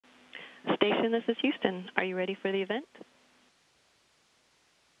Station, this is Houston. Are you ready for the event?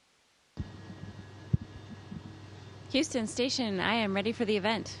 Houston Station, I am ready for the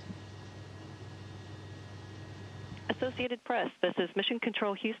event. Associated Press, this is Mission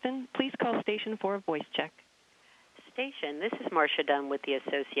Control Houston. Please call station for a voice check. Station, this is Marcia Dunn with the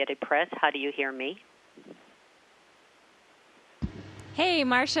Associated Press. How do you hear me? Hey,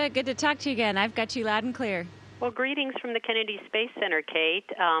 Marcia, good to talk to you again. I've got you loud and clear. Well, greetings from the Kennedy Space Center, Kate.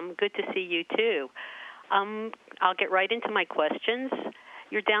 Good to see you, too. I'll get right into my questions.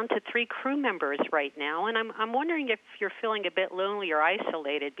 You're down to 3 crew members right now, and I'm wondering if you're feeling a bit lonely or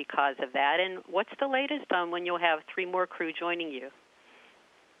isolated because of that, and what's the latest on when you'll have 3 more crew joining you?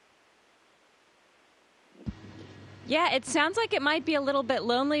 Yeah, it sounds like it might be a little bit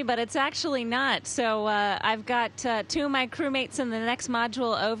lonely, but it's actually not. So I've got 2 of my crewmates in the next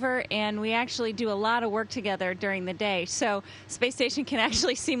module over, and we actually do a lot of work together during the day. So Space Station can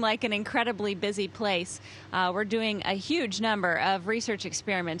actually seem like an incredibly busy place. We're doing a huge number of research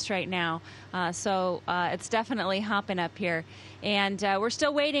experiments right now, so it's definitely hopping up here. And we're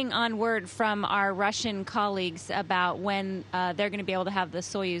still waiting on word from our Russian colleagues about when they're going to be able to have the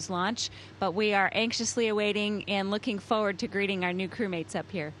Soyuz launch, but we are anxiously awaiting and looking forward to greeting our new crewmates up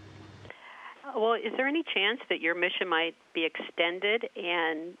here. Well, is there any chance that your mission might be extended?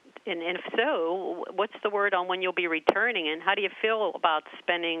 And if so, what's the word on when you'll be returning? And how do you feel about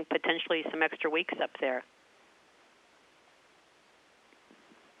spending potentially some extra weeks up there?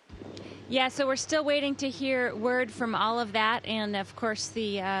 Yeah, so we're still waiting to hear word from all of that. And, of course,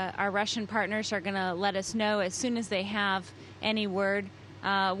 our Russian partners are going to let us know as soon as they have any word.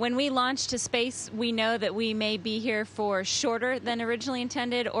 When we launch to space, we know that we may be here for shorter than originally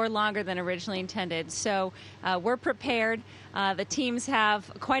intended or longer than originally intended. So we're prepared. The teams have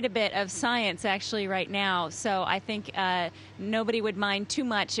quite a bit of science actually right now. So I think nobody would mind too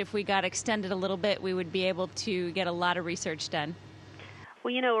much if we got extended a little bit. We would be able to get a lot of research done.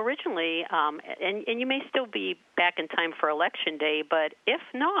 Well, you know, originally, and you may still be back in time for Election Day, but if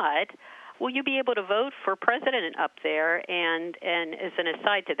not, will you be able to vote for president up there? And as an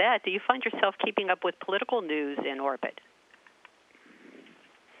aside to that, do you find yourself keeping up with political news in orbit?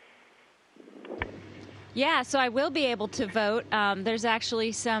 Yeah, so I will be able to vote. There's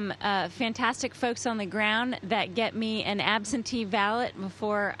actually some fantastic folks on the ground that get me an absentee ballot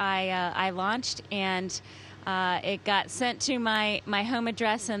before I launched, and it got sent to my home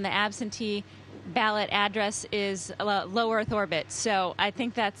address, and the absentee ballot address is low Earth orbit. So I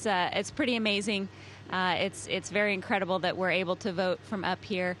think that's it's pretty amazing. It's very incredible that we're able to vote from up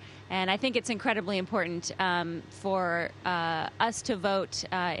here, and I think it's incredibly important for us to vote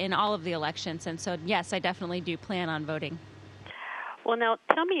in all of the elections. And so, yes, I definitely do plan on voting. Well, now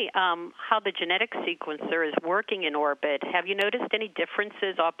tell me how the genetic sequencer is working in orbit. Have you noticed any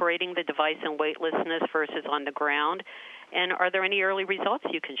differences operating the device in weightlessness versus on the ground? And are there any early results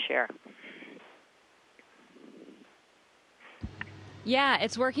you can share? Yeah,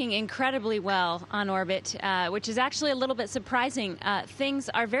 it's working incredibly well on orbit, which is actually a little bit surprising. Things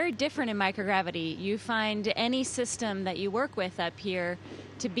are very different in microgravity. You find any system that you work with up here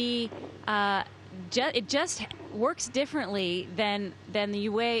to be it just works differently than the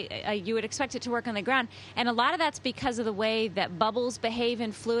way you would expect it to work on the ground. And a lot of that's because of the way that bubbles behave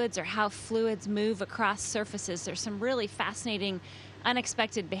in fluids or how fluids move across surfaces. There's some really fascinating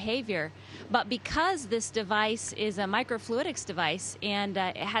unexpected behavior. But because this device is a microfluidics device and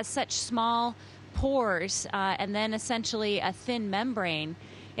it has such small pores and then essentially a thin membrane,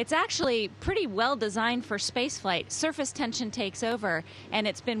 it's actually pretty well designed for spaceflight. Surface tension takes over, and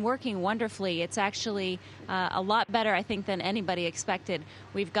it's been working wonderfully. It's actually a lot better, I think, than anybody expected.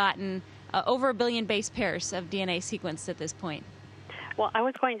 We've gotten over 1 billion base pairs of DNA sequenced at this point. Well, I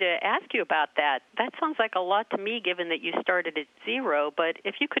was going to ask you about that. That sounds like a lot to me, given that you started at 0. But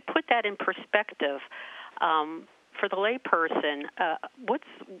if you could put that in perspective, for the layperson,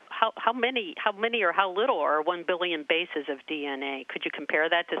 how many or how little are 1 billion bases of DNA? Could you compare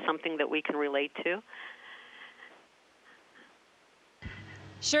that to something that we can relate to?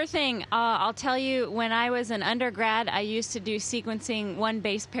 Sure thing. I'll tell you, when I was an undergrad, I used to do sequencing 1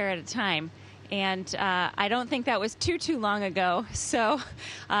 base pair at a time. And I don't think that was too long ago. So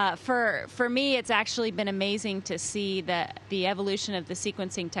for me, it's actually been amazing to see the evolution of the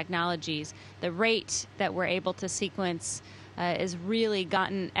sequencing technologies. The rate that we're able to sequence has really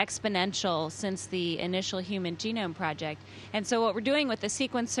gotten exponential since the initial Human Genome Project. And so what we're doing with the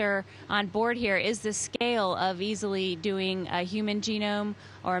sequencer on board here is the scale of easily doing a human genome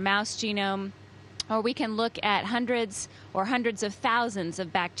or a mouse genome, or we can look at hundreds or hundreds of thousands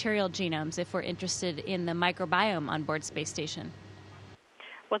of bacterial genomes if we're interested in the microbiome on board Space Station.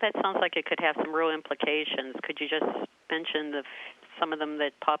 Well, that sounds like it could have some real implications. Could you just mention some of them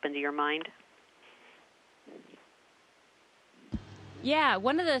that pop into your mind? Yeah,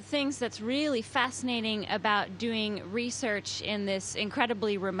 one of the things that's really fascinating about doing research in this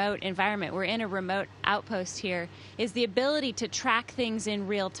incredibly remote environment, we're in a remote outpost here, is the ability to track things in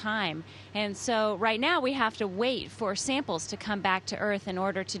real time. And so right now we have to wait for samples to come back to Earth in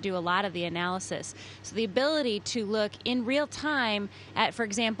order to do a lot of the analysis. So the ability to look in real time at, for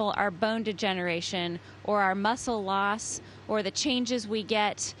example, our bone degeneration or our muscle loss or the changes we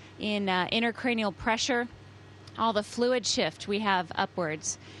get in intracranial pressure, all the fluid shift we have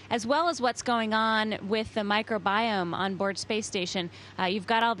upwards, as well as what's going on with the microbiome on board Space Station. You've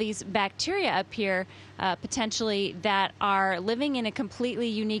got all these bacteria up here, potentially, that are living in a completely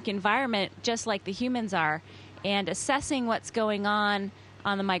unique environment, just like the humans are. And assessing what's going on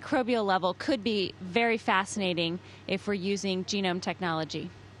the microbial level could be very fascinating if we're using genome technology.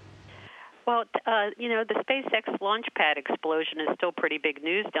 Well, the SpaceX launch pad explosion is still pretty big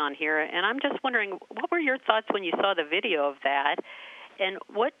news down here, and I'm just wondering, what were your thoughts when you saw the video of that, and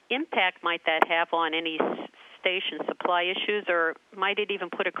what impact might that have on any station supply issues, or might it even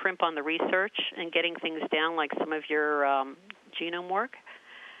put a crimp on the research and getting things down like some of your genome work?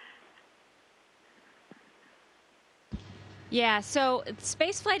 Yeah, so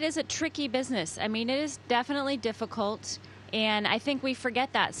spaceflight is a tricky business. I mean, it is definitely difficult. And I think we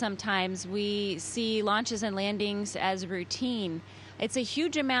forget that sometimes. We see launches and landings as routine. It's a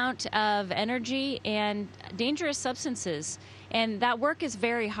huge amount of energy and dangerous substances, and that work is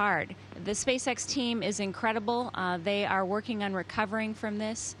very hard. The SpaceX team is incredible. They are working on recovering from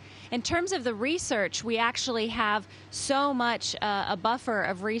this. In terms of the research, we actually have so much a buffer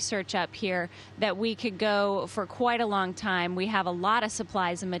of research up here that we could go for quite a long time. We have a lot of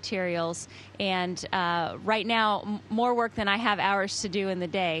supplies and materials, and right now, more work than I have hours to do in the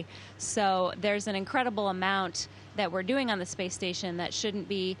day. So there's an incredible amount that we're doing on the space station that shouldn't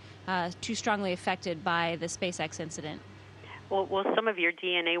be too strongly affected by the SpaceX incident. Well, will some of your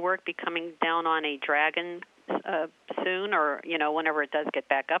DNA work be coming down on a Dragon soon, or whenever it does get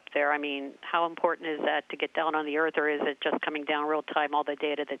back up there? I mean, how important is that to get down on the Earth, or is it just coming down real time, all the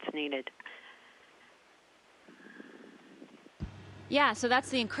data that's needed? Yeah, so that's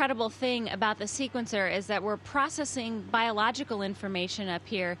the incredible thing about the sequencer, is that we're processing biological information up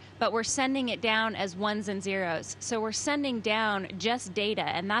here, but we're sending it down as ones and zeros. So we're sending down just data,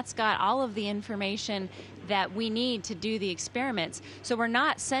 and that's got all of the information that we need to do the experiments. So we're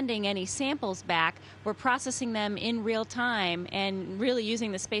not sending any samples back. We're processing them in real time and really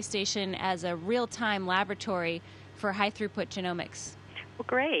using the space station as a real-time laboratory for high-throughput genomics. Well,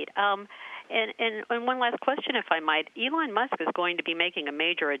 great. And one last question, if I might. Elon Musk is going to be making a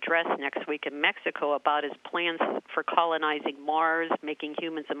major address next week in Mexico about his plans for colonizing Mars, making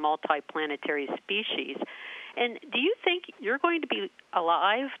humans a multi-planetary species. And do you think you're going to be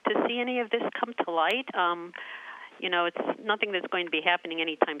alive to see any of this come to light? It's nothing that's going to be happening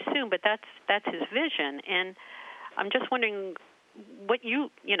anytime soon, but that's his vision. And I'm just wondering whether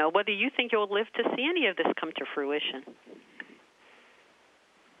you think you'll live to see any of this come to fruition.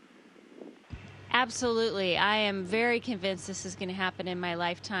 Absolutely. I am very convinced this is going to happen in my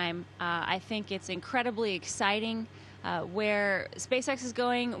lifetime. I think it's incredibly exciting where SpaceX is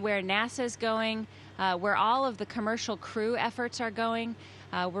going, where NASA is going, where all of the commercial crew efforts are going.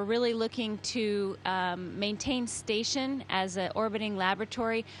 We're really looking to maintain station as an orbiting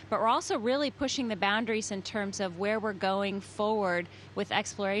laboratory, but we're also really pushing the boundaries in terms of where we're going forward with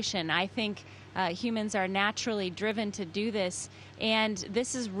exploration. I think humans are naturally driven to do this, and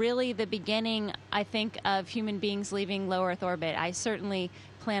this is really the beginning, I think, of human beings leaving low Earth orbit. I certainly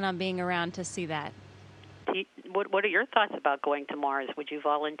plan on being around to see that. What are your thoughts about going to Mars? Would you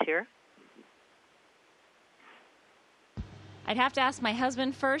volunteer? I'd have to ask my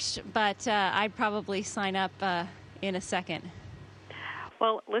husband first, but I'd probably sign up in a second.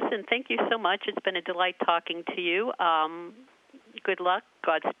 Well, listen, thank you so much. It's been a delight talking to you. Good luck,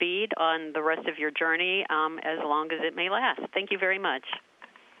 Godspeed on the rest of your journey, as long as it may last. Thank you very much.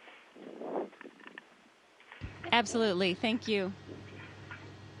 Absolutely. Thank you.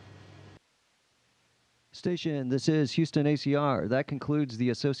 Station, this is Houston ACR. That concludes the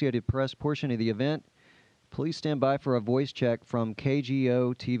Associated Press portion of the event. Please stand by for a voice check from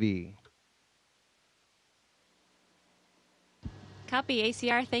KGO-TV. Copy,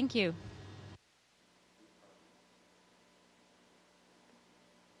 ACR. Thank you.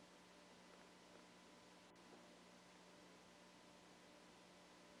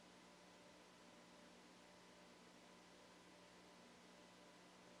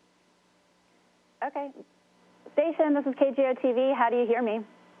 Okay. Station, this is KGO-TV. How do you hear me?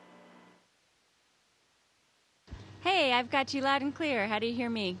 Hey, I've got you loud and clear. How do you hear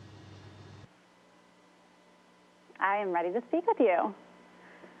me? I am ready to speak with you.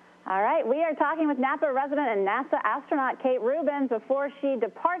 All right, we are talking with Napa resident and NASA astronaut Kate Rubins before she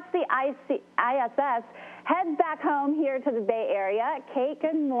departs the ISS, heads back home here to the Bay Area. Kate,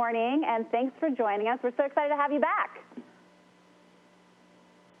 good morning, and thanks for joining us. We're so excited to have you back.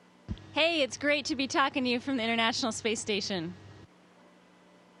 Hey, it's great to be talking to you from the International Space Station.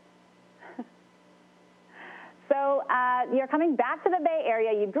 So you're coming back to the Bay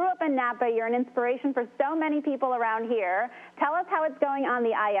Area. You grew up in Napa. You're an inspiration for so many people around here. Tell us how it's going on the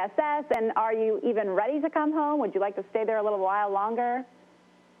ISS, and are you even ready to come home? Would you like to stay there a little while longer?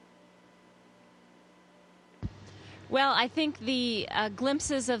 Well, I think the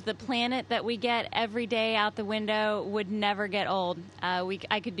glimpses of the planet that we get every day out the window would never get old.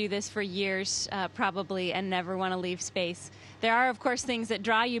 I could do this for years, probably, and never want to leave space. There are, of course, things that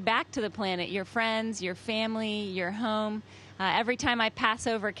draw you back to the planet, your friends, your family, your home. Every time I pass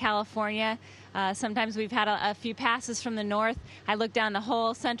over California, sometimes we've had a few passes from the north. I look down the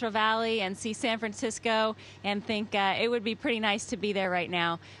whole Central Valley and see San Francisco and think it would be pretty nice to be there right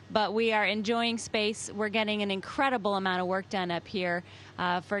now. But we are enjoying space. We're getting an incredible amount of work done up here.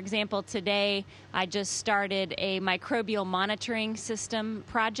 For example, today I just started a microbial monitoring system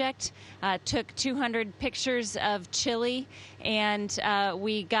project. Took 200 pictures of Chile, and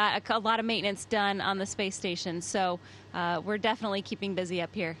we got a lot of maintenance done on the space station. So we're definitely keeping busy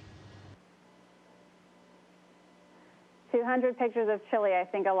up here. 200 pictures of Chile. I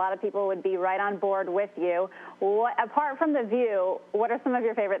think a lot of people would be right on board with you. Apart from the view, what are some of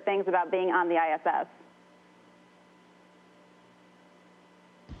your favorite things about being on the ISS?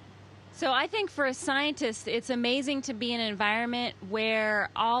 So I think for a scientist, it's amazing to be in an environment where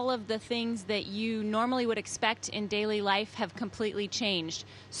all of the things that you normally would expect in daily life have completely changed.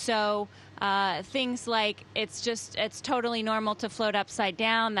 So things like it's totally normal to float upside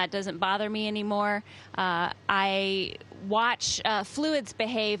down. That doesn't bother me anymore. I watch fluids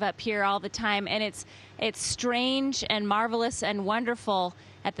behave up here all the time, and it's strange and marvelous and wonderful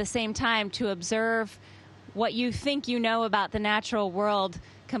at the same time to observe what you think you know about the natural world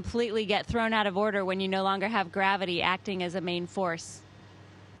completely get thrown out of order when you no longer have gravity acting as a main force.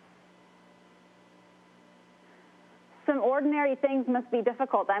 Some ordinary things must be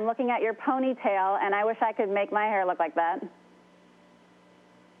difficult. I'm looking at your ponytail, and I wish I could make my hair look like that.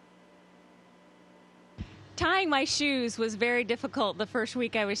 Tying my shoes was very difficult the first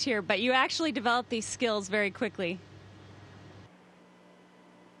week I was here, but you actually develop these skills very quickly.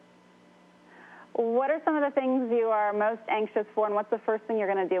 What are some of the things you are most anxious for, and what's the first thing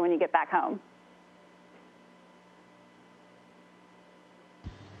you're going to do when you get back home?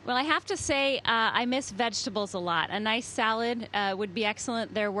 Well, I have to say I miss vegetables a lot. A nice salad would be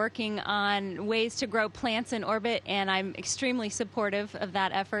excellent. They're working on ways to grow plants in orbit, and I'm extremely supportive of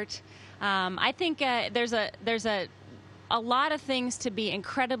that effort. I think there's a lot of things to be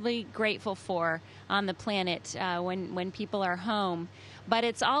incredibly grateful for on the planet when people are home. But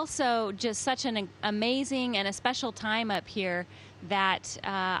it's also just such an amazing and a special time up here that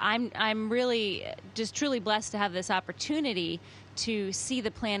I'm really just truly blessed to have this opportunity to see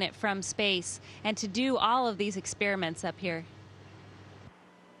the planet from space and to do all of these experiments up here.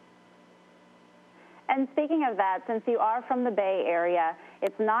 And speaking of that, since you are from the Bay Area,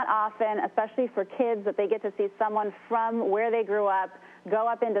 it's not often, especially for kids, that they get to see someone from where they grew up go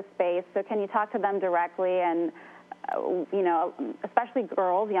up into space. So can you talk to them directly and, you know, especially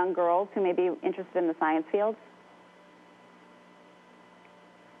girls, young girls who may be interested in the science field?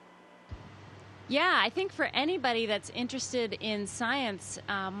 Yeah, I think for anybody that's interested in science,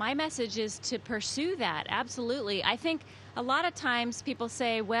 my message is to pursue that, absolutely. I think a lot of times people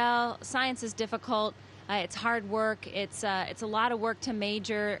say, well, science is difficult, it's hard work, it's a lot of work to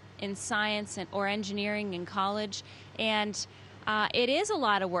major in science or engineering in college, and it is a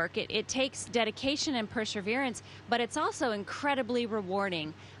lot of work. It takes dedication and perseverance, but it's also incredibly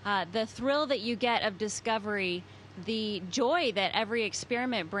rewarding. The thrill that you get of discovery, the joy that every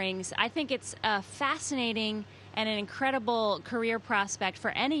experiment brings, I think it's a fascinating and an incredible career prospect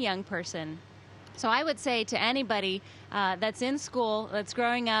for any young person. So I would say to anybody that's in school, that's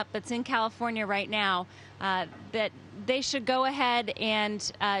growing up, that's in California right now, that they should go ahead and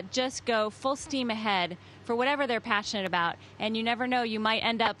just go full steam ahead for whatever they're passionate about. And you never know, you might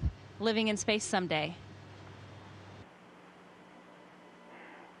end up living in space someday.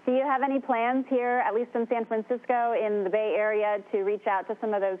 Do you have any plans here, at least in San Francisco, in the Bay Area, to reach out to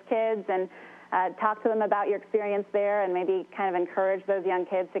some of those kids and talk to them about your experience there and maybe kind of encourage those young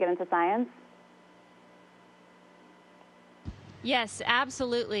kids to get into science? Yes,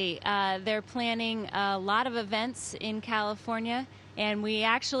 absolutely. They're planning a lot of events in California, and we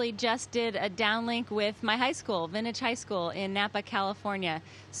actually just did a downlink with my high school, Vintage High School in Napa, California.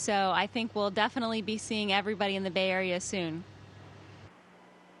 So I think we'll definitely be seeing everybody in the Bay Area soon.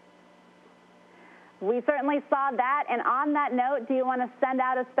 We certainly saw that. And on that note, do you want to send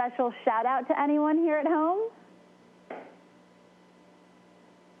out a special shout out to anyone here at home?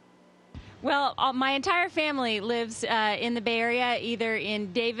 Well, my entire family lives in the Bay Area, either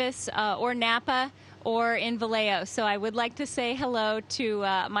in Davis or Napa or in Vallejo. So I would like to say hello to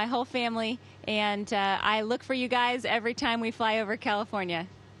my whole family, and I look for you guys every time we fly over California.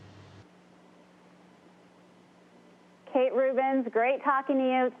 Kate Rubins, great talking to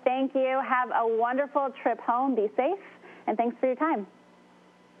you. Thank you. Have a wonderful trip home. Be safe, and thanks for your time.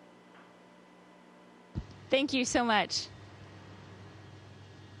 Thank you so much.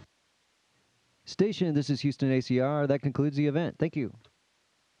 Station, this is Houston ACR. That concludes the event. Thank you.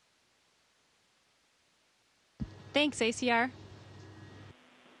 Thanks, ACR.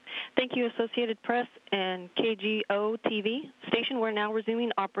 Thank you, Associated Press and KGO-TV. Station, we're now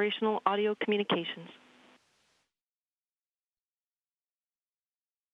resuming operational audio communications.